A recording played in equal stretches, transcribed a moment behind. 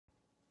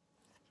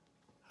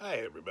Hi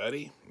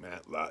everybody,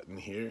 Matt Lawton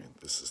here.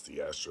 This is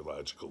the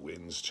Astrological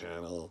Winds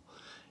channel,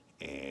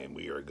 and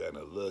we are going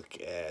to look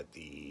at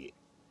the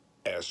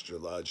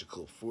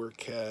astrological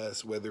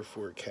forecast, weather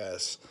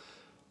forecast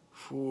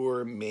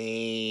for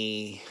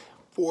May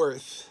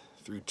 4th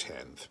through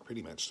 10th.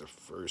 Pretty much the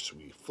first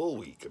full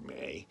week of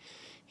May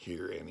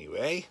here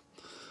anyway.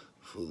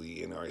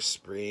 Fully in our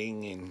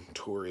spring and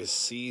Taurus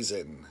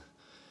season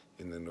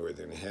in the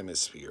Northern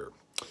Hemisphere.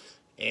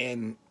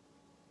 And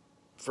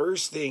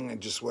first thing I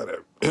just want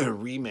to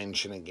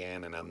re-mention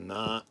again, and I'm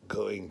not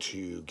going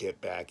to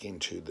get back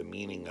into the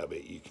meaning of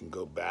it. You can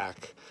go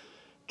back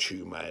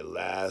to my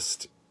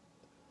last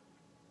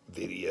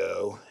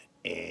video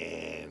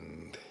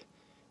and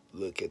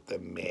look at the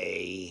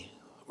May,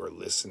 or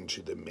listen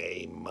to the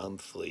May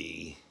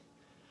monthly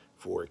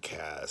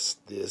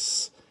forecast.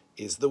 This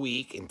is the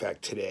week. In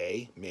fact,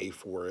 today, May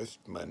 4th,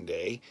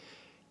 Monday,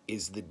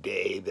 is the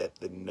day that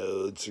the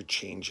nodes are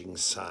changing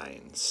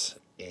signs.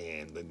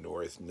 And the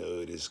north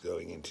node is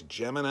going into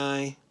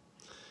Gemini,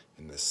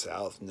 and the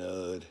south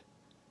node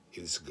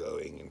is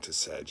going into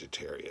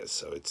Sagittarius.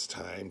 So it's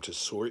time to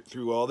sort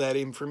through all that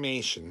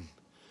information,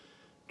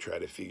 try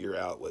to figure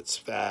out what's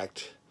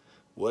fact,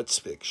 what's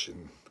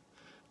fiction,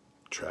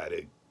 try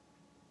to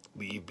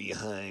leave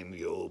behind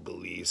the old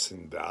beliefs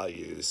and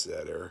values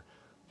that are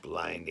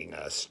blinding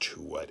us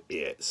to what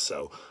is.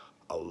 So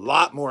a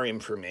lot more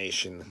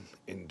information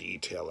in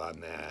detail on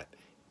that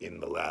in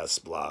the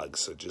last blog,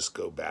 so just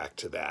go back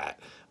to that.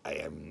 I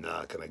am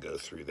not going to go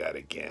through that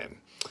again.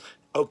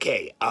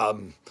 Okay,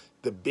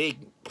 the big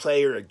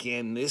player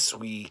again this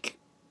week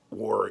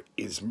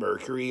is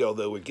Mercury,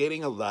 although we're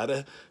getting a lot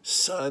of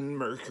Sun,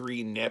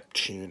 Mercury,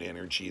 Neptune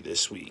energy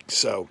this week.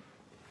 So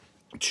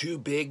two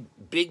bigger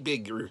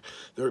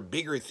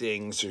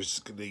things.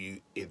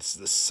 It's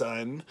the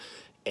Sun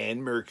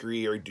and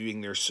Mercury are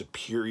doing their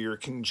superior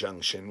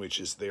conjunction, which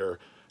is their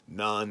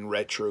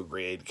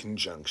non-retrograde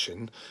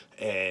conjunction,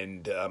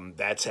 and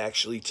that's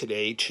actually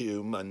today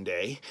too,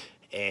 Monday.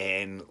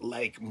 And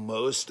like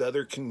most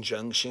other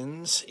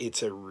conjunctions,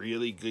 it's a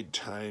really good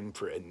time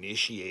for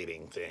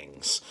initiating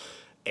things.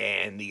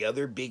 And the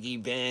other big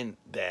event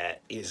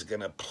that is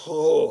gonna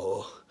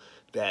pull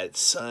that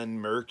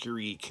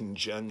Sun-Mercury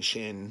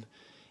conjunction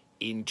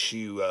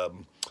into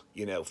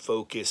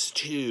focus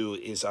too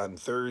is on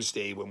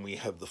Thursday, when we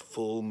have the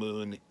full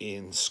moon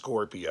in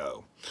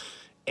Scorpio.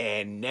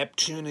 And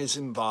Neptune is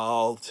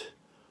involved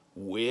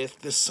with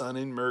the Sun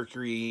and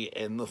Mercury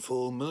and the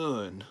full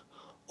moon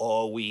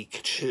all week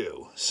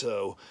too.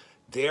 So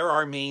they're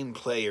our main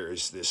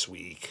players this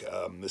week,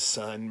 the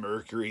Sun,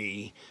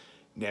 Mercury,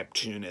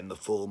 Neptune, and the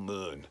full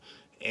moon.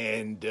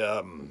 And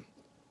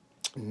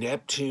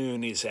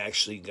Neptune is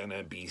actually going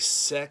to be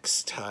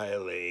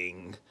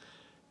sextiling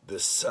the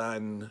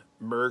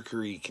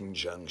Sun-Mercury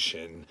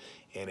conjunction,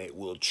 and it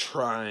will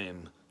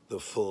trine the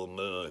full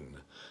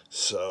moon.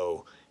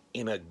 So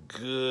in a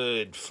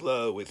good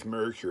flow with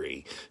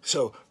Mercury.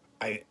 So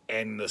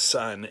and the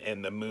Sun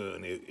and the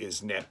moon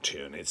is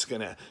Neptune.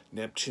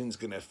 Neptune's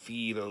gonna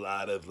feed a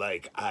lot of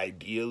like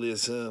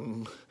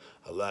idealism,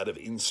 a lot of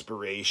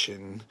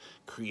inspiration,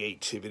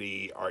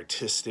 creativity,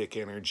 artistic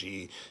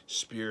energy,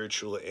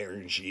 spiritual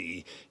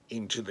energy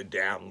into the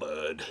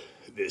download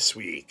this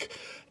week.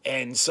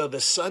 And so the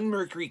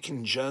Sun-Mercury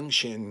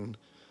conjunction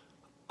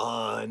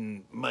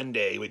on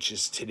Monday, which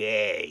is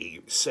today,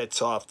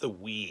 sets off the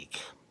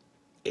week.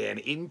 And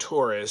in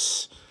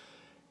Taurus,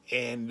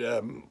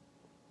 and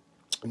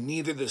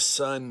neither the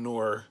Sun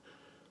nor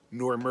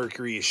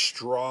Mercury is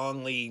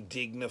strongly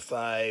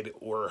dignified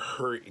or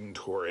hurt in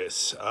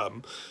Taurus,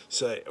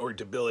 or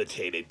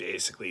debilitated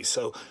basically.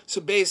 So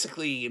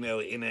basically,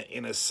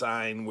 in a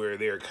sign where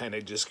they're kind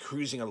of just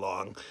cruising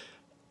along,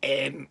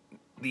 and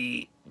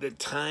the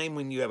time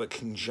when you have a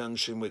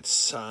conjunction with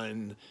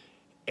Sun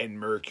and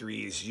Mercury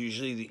is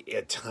usually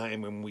a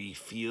time when we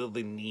feel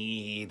the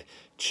need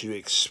to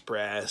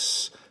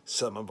express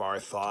some of our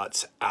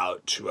thoughts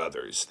out to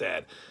others,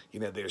 that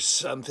there's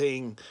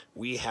something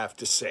we have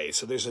to say.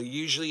 So there's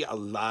usually a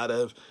lot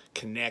of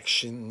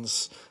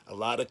connections, a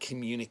lot of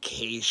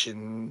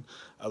communication,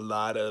 a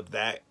lot of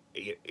that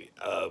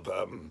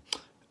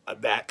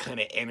kind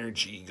of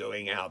energy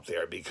going out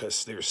there,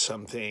 because there's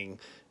something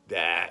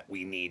that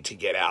we need to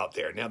get out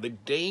there. Now the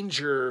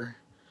danger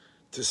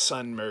to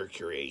Sun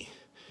Mercury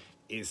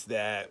is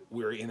that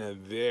we're in a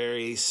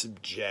very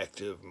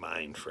subjective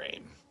mind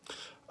frame.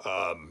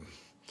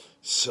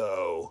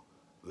 So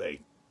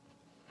like,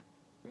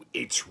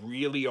 it's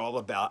really all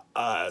about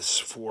us,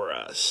 for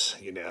us,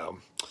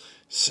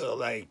 So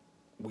like,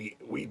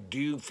 we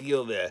do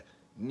feel the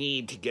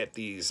need to get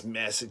these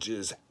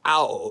messages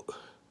out,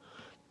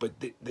 but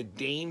the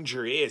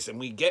danger is, and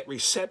we get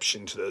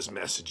reception to those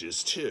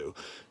messages too,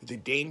 the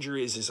danger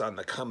is on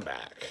the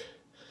comeback,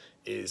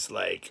 is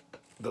like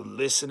the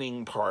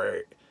listening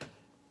part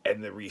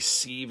and the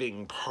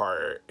receiving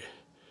part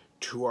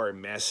to our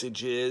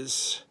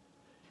messages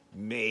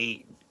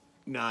may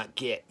not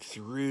get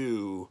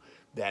through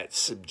that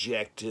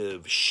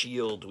subjective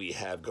shield we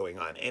have going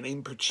on. And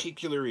in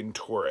particular in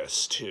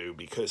Taurus too,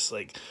 because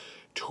like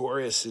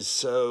Taurus is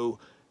so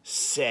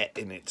set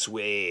in its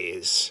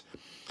ways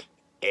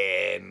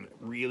and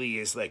really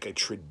is like a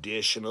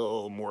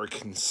traditional, more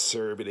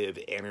conservative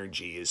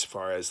energy as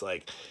far as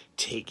like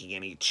taking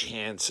any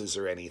chances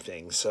or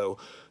anything. So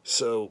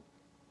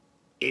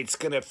it's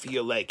gonna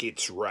feel like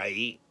it's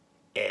right,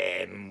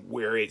 and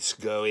where it's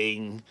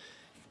going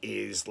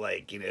is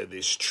like, you know,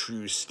 this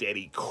true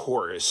steady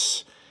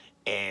course,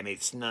 and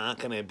it's not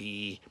gonna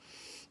be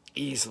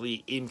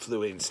easily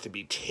influenced to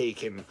be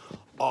taken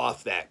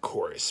off that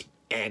course.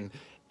 And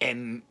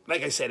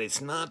like I said,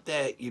 it's not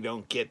that you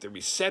don't get the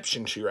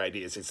reception to your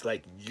ideas. It's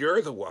like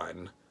you're the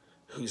one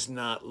who's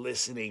not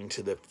listening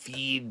to the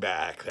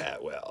feedback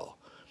that well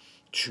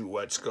to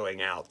what's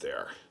going out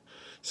there.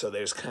 So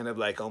there's kind of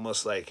like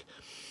almost like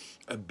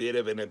a bit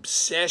of an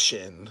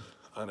obsession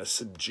on a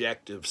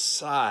subjective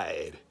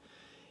side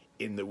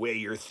in the way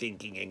you're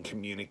thinking and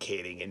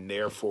communicating, and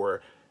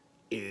therefore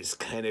is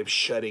kind of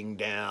shutting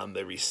down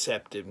the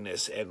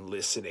receptiveness and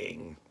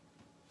listening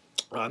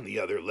on the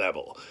other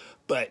level.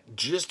 But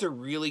just a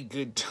really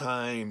good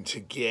time to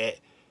get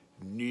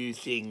new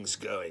things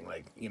going.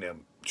 Like, you know,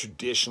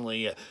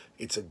 traditionally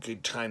it's a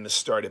good time to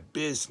start a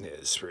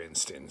business, for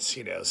instance,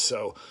 you know.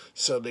 So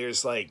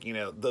there's like, you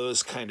know,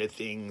 those kind of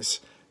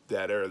things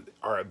that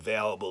are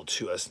available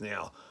to us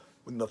now.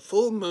 When the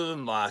full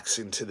moon locks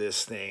into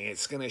this thing,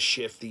 it's going to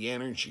shift the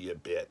energy a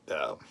bit,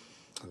 though.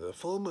 The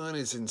full moon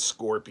is in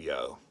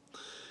Scorpio,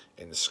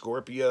 and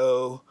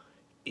Scorpio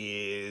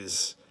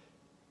is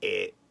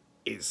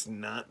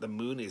not, the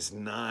moon is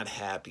not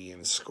happy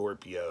in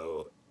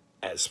Scorpio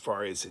as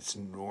far as its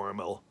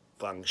normal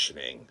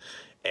functioning.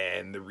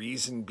 And the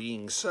reason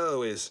being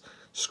so is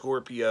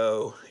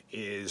Scorpio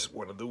is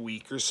one of the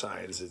weaker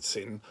signs. It's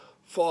in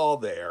fall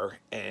there,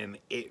 and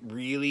it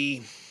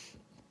really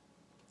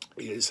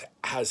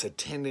has a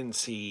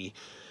tendency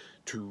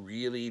to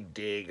really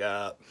dig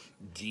up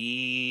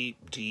deep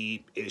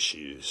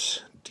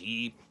issues,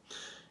 deep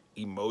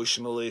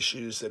emotional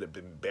issues that have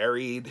been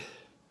buried,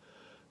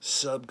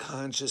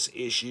 subconscious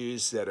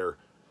issues that are,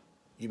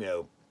 you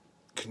know,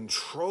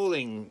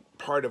 controlling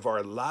part of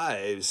our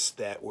lives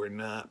that we're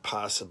not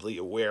possibly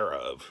aware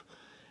of.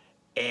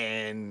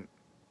 And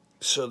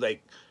so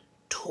like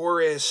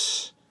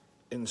Taurus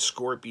and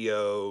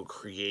Scorpio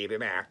create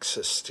an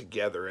axis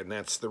together, and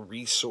that's the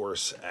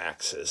resource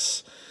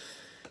axis.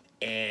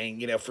 And,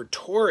 you know, for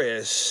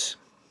Taurus,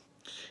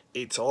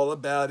 it's all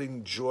about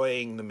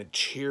enjoying the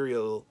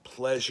material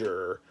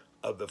pleasure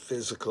of the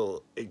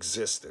physical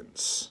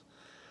existence.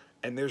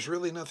 And there's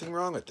really nothing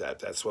wrong with that.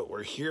 That's what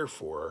we're here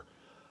for.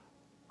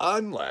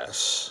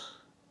 Unless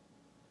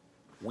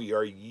we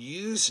are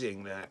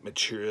using that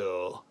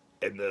material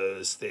and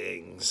those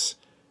things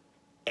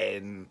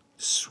and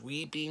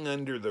sweeping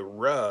under the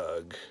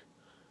rug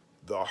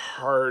the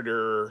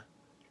harder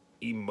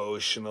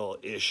emotional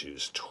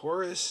issues.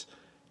 Taurus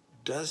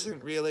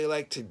doesn't really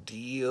like to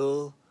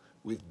deal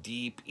with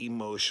deep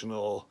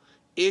emotional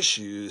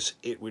issues.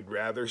 It would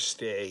rather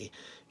stay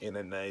in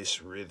a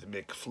nice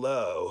rhythmic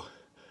flow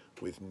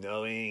with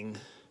knowing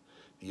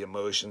the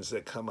emotions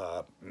that come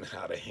up and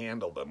how to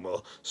handle them.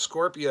 Well,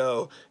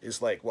 Scorpio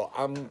is like, well,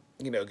 I'm,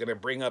 you know, going to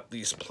bring up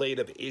these plate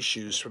of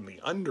issues from the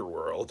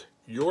underworld,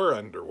 your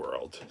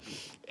underworld,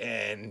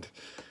 and,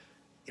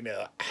 you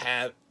know,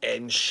 have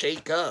and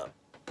shake up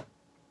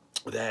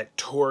that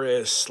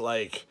Taurus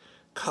like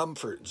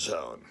comfort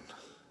zone.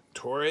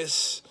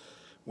 Taurus,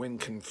 when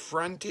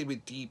confronted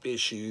with deep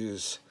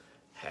issues,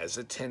 has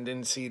a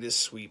tendency to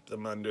sweep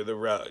them under the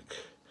rug,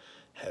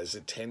 has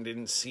a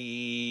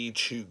tendency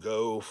to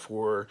go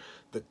for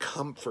the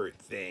comfort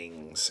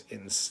things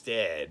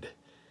instead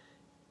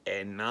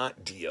and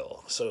not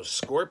deal. So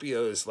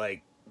Scorpio is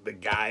like the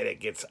guy that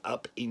gets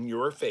up in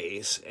your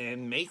face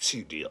and makes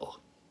you deal.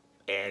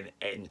 And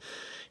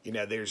you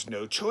know, there's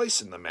no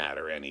choice in the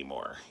matter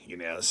anymore, you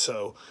know.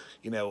 So,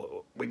 you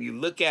know, when you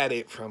look at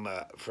it from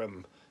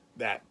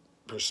that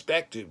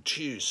perspective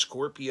too,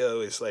 Scorpio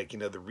is like, you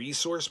know, the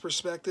resource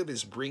perspective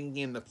is bringing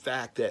in the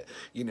fact that,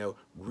 you know,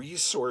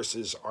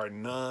 resources are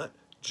not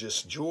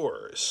just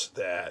yours,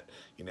 that,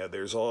 you know,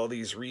 there's all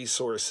these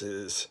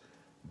resources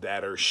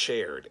that are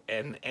shared.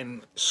 And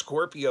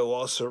Scorpio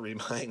also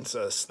reminds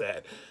us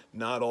that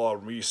not all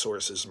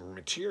resources are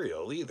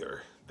material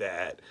either,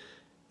 that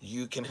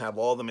you can have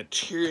all the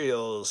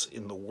materials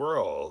in the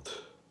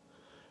world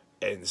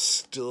and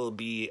still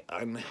be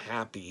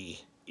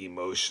unhappy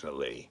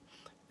emotionally.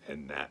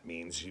 And that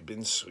means you've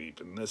been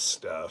sweeping this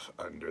stuff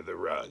under the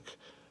rug,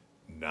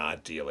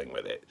 not dealing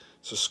with it.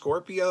 So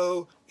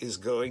Scorpio is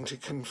going to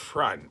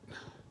confront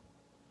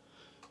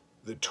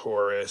the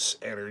Taurus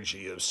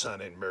energy of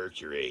Sun and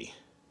Mercury,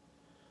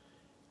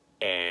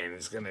 and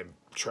is going to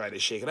try to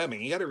shake it up. I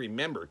mean, you got to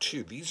remember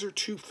too, these are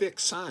two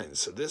fixed signs.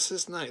 So this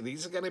is not,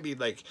 these are going to be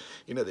like,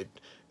 you know, the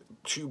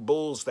two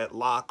bulls that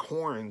lock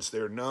horns.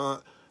 They're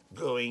not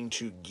going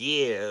to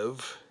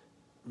give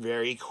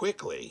very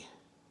quickly.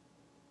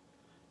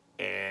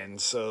 And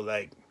so,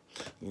 like,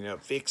 you know,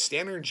 fixed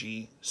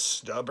energy,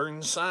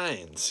 stubborn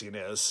signs, you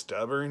know,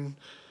 stubborn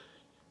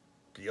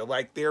feel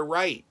like they're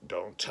right.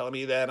 Don't tell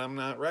me that I'm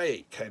not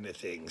right, kind of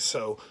thing.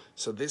 So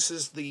this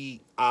is the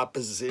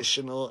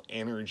oppositional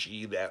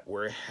energy that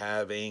we're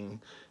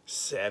having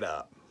set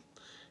up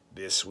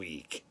this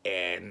week.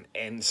 And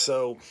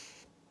so,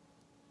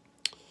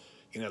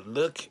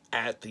 look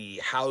at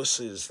the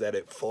houses that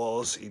it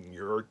falls in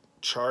your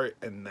chart,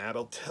 and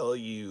that'll tell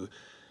you,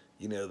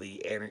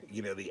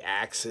 the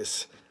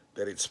axis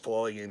that it's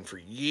falling in for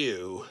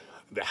you.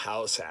 The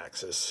house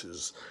axis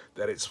is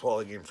that it's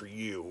falling in for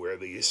you, where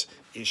these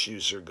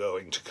issues are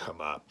going to come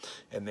up.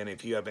 And then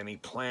if you have any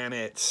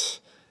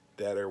planets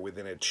that are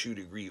within a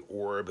 2-degree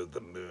orb of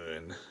the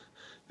moon,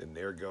 then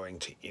they're going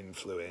to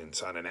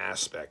influence, on an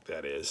aspect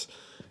that is,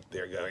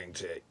 they're going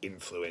to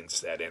influence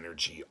that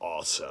energy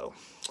also.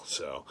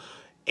 So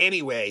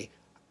anyway,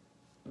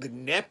 the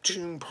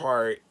Neptune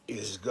part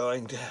is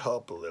going to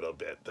help a little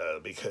bit, though,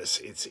 because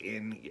it's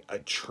in a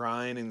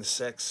trine and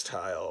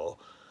sextile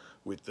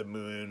with the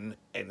moon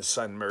and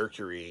sun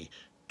Mercury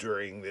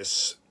during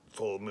this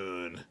full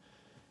moon.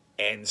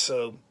 And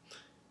so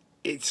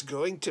it's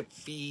going to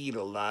feed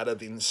a lot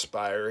of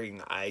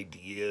inspiring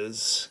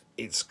ideas.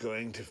 It's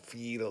going to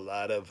feed a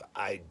lot of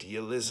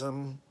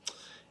idealism,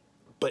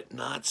 but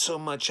not so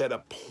much at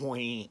a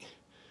point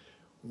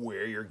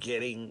where you're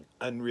getting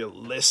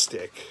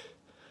unrealistic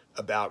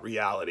about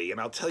reality.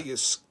 And I'll tell you,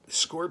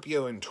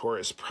 Scorpio and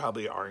Taurus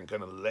probably aren't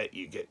going to let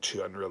you get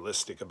too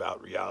unrealistic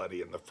about reality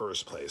in the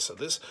first place. So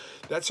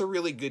that's a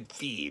really good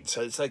feed.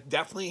 So it's like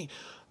definitely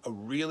a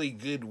really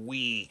good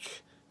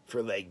week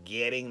for like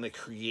getting the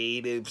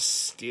creative,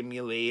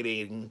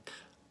 stimulating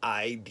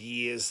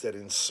ideas that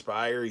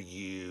inspire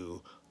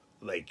you,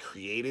 like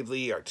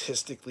creatively,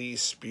 artistically,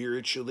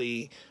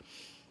 spiritually,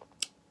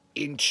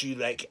 into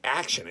like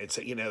action. It's,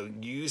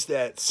 use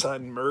that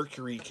Sun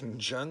Mercury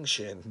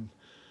conjunction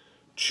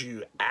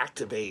to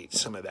activate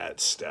some of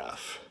that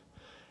stuff.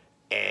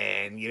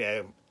 And,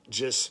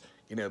 just,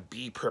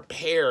 be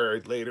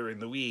prepared later in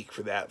the week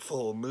for that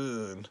full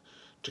moon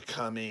to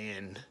come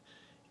in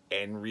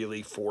and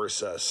really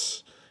force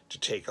us to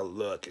take a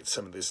look at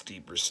some of this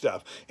deeper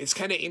stuff. It's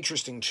kind of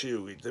interesting,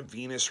 too, the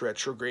Venus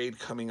retrograde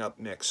coming up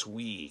next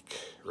week,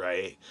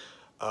 right?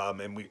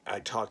 And I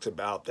talked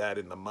about that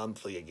in the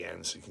monthly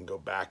again, so you can go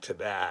back to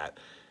that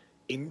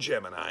in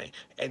Gemini.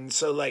 And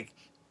so, like,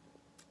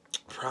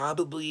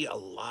 probably a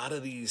lot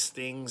of these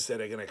things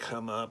that are going to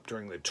come up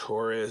during the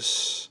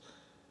Taurus,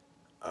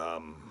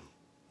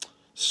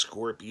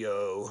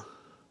 Scorpio,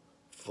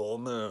 full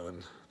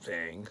moon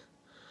thing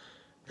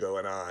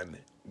going on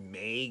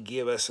may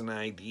give us an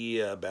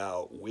idea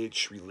about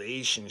which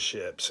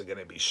relationships are going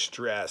to be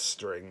stressed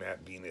during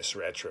that Venus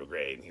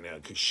retrograde.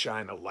 Could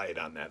shine a light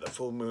on that. The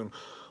full moon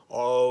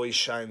always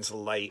shines a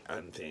light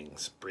on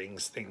things,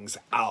 brings things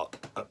out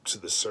up to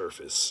the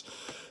surface.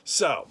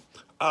 So,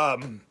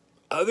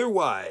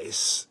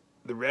 otherwise,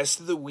 the rest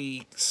of the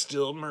week,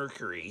 still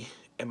Mercury,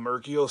 and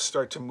Mercury will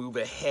start to move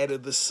ahead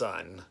of the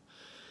sun.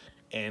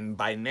 And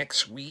by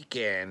next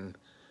weekend,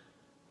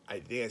 I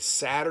think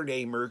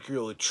Saturday, Mercury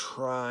will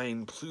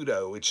trine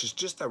Pluto, which is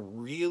just a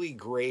really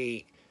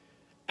great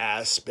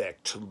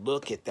aspect to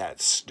look at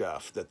that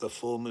stuff that the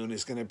full moon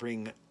is going to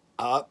bring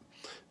up,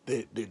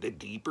 the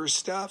deeper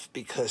stuff,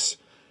 because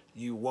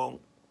you won't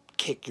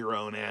kick your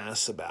own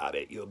ass about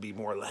it. You'll be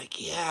more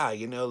like, yeah,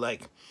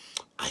 like,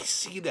 I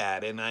see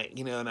that, and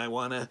I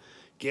want to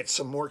get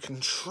some more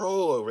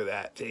control over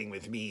that thing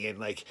with me, and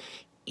like,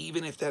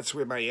 even if that's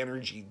where my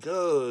energy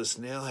goes,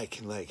 now I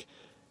can like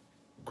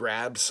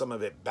grab some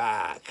of it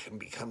back and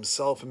become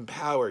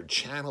self-empowered,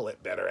 channel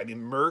it better. I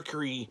mean,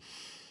 Mercury,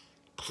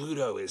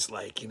 Pluto is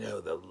like,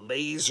 the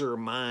laser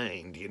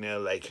mind,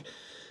 like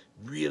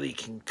really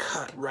can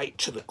cut right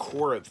to the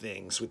core of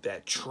things with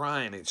that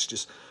trine. It's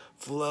just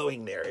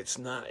flowing there. It's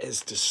not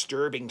as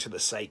disturbing to the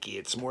psyche.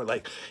 It's more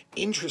like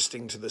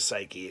interesting to the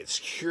psyche. It's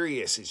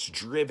curious. It's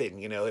driven.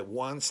 It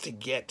wants to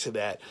get to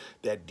that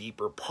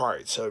deeper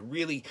part. So it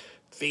really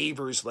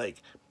favors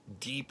like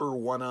deeper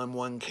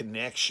one-on-one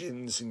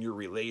connections in your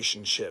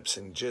relationships,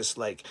 and just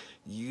like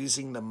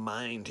using the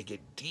mind to get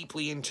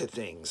deeply into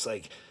things,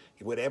 like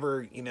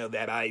whatever,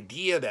 that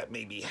idea that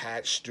may be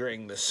hatched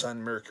during the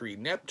Sun Mercury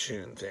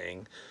Neptune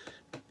thing.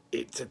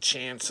 It's a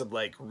chance of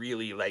like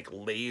really like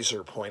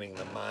laser pointing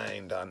the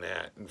mind on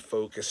that and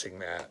focusing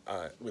that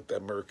with the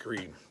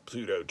Mercury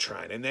Pluto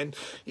trine. And then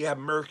you have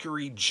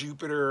Mercury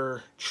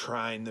Jupiter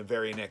trine the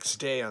very next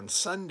day on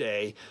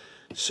Sunday.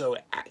 So,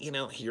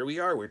 here we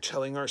are. We're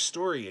telling our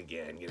story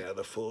again.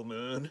 The full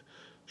moon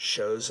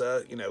shows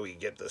us, we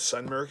get the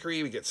Sun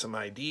Mercury, we get some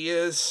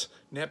ideas.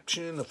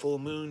 Neptune, the full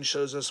moon,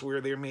 shows us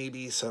where there may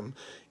be some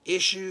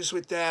issues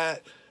with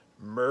that.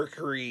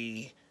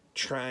 Mercury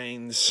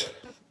trines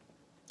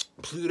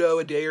Pluto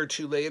a day or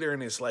two later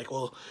and is like,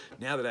 well,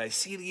 now that I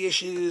see the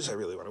issues, I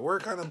really want to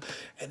work on them.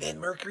 And then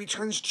Mercury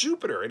turns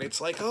Jupiter, and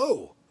it's like,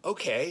 oh,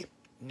 okay,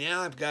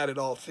 now I've got it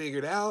all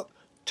figured out.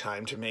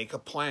 Time to make a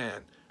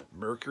plan.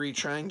 Mercury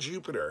trine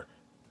Jupiter,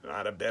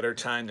 not a better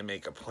time to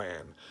make a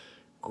plan.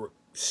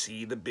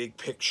 See the big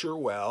picture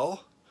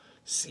well,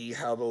 see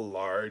how the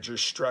larger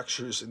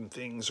structures and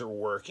things are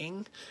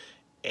working,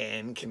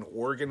 and can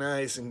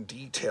organize and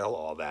detail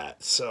all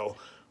that. So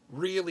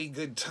really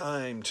good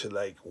time to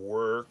like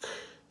work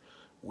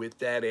with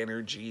that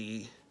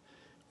energy,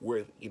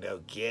 where, you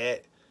know,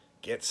 get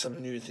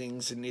some new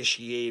things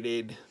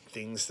initiated,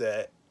 things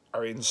that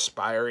are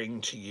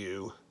inspiring to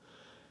you.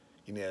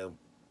 You know,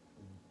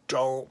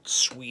 don't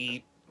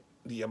sweep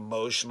the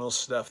emotional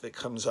stuff that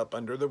comes up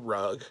under the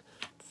rug.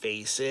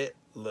 Face it,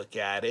 look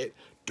at it,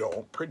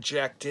 don't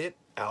project it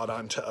out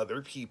onto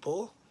other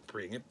people.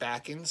 Bring it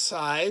back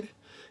inside.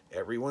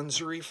 Everyone's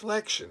a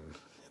reflection.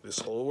 This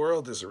whole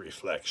world is a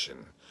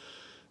reflection.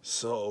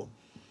 So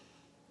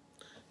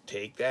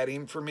take that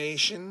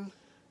information,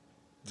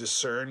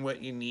 discern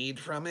what you need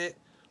from it,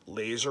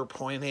 laser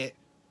point it,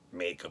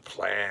 make a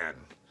plan.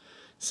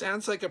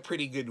 Sounds like a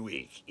pretty good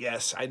week.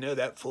 Yes, I know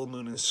that full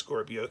moon in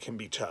Scorpio can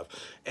be tough.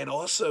 And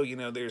also, you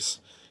know, there's,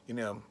 you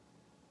know,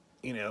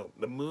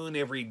 the moon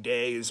every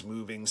day is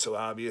moving, so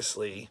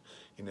obviously,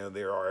 you know,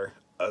 there are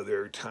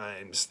other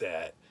times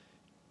that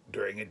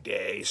during a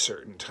day,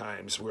 certain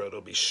times where it'll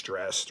be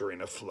stressed or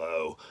in a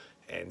flow.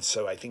 And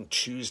so I think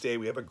Tuesday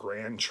we have a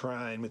grand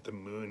trine with the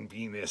moon,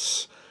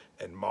 Venus,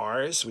 and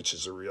Mars, which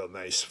is a real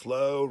nice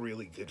flow,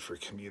 really good for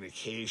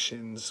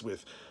communications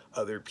with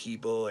other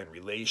people and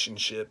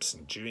relationships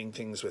and doing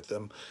things with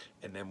them.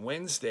 And then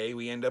Wednesday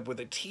we end up with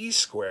a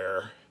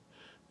T-square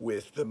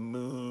with the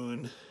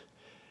moon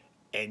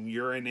and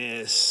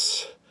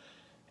Uranus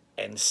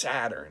and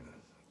Saturn,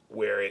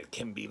 where it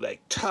can be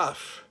like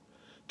tough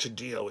to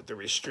deal with the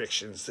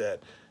restrictions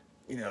that,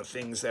 you know,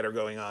 things that are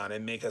going on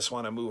and make us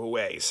want to move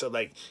away. So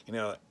like, you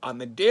know, on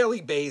the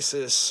daily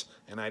basis,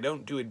 and I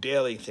don't do a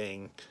daily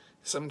thing,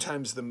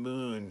 sometimes the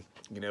moon,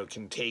 you know,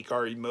 can take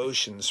our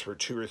emotions for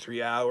 2 or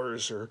 3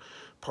 hours or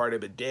part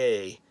of a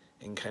day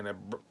and kind of,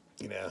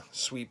 you know,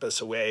 sweep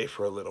us away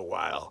for a little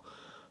while.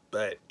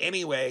 But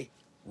anyway,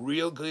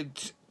 real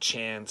good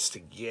chance to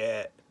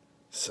get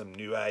some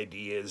new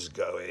ideas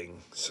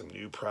going, some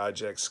new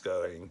projects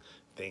going,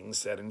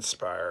 things that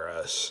inspire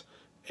us,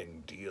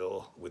 and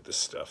deal with the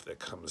stuff that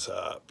comes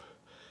up.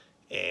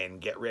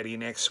 And get ready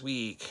next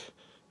week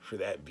for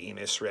that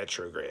Venus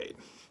retrograde.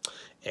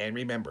 And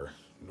remember,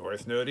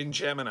 North Node in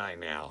Gemini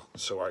now,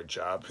 so our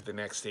job for the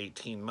next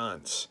 18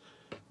 months,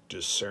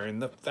 discern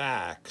the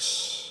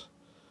facts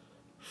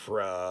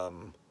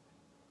from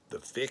the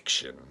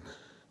fiction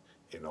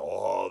in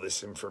all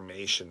this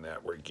information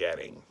that we're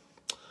getting.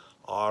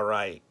 All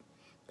right,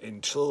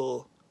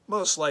 until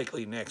most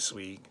likely next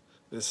week,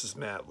 this is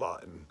Matt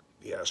Lawton,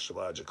 the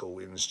Astrological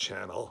Winds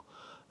channel.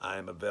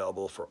 I'm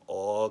available for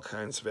all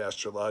kinds of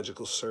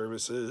astrological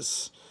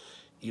services,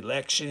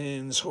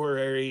 elections,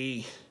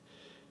 horary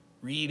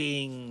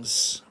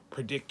readings,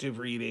 predictive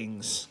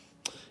readings,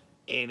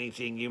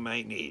 anything you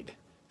might need.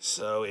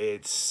 So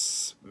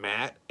it's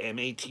Matt,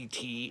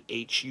 MATTHUE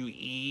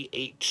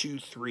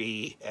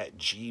 823 at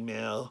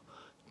gmail.com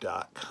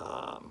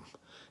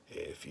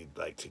if you'd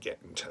like to get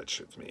in touch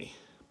with me.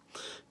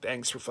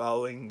 Thanks for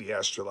following the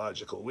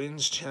Astrological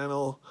Winds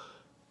channel.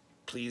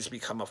 Please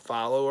become a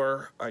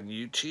follower on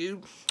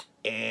YouTube,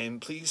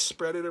 and please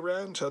spread it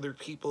around to other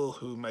people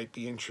who might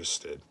be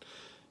interested.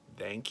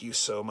 Thank you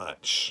so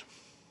much.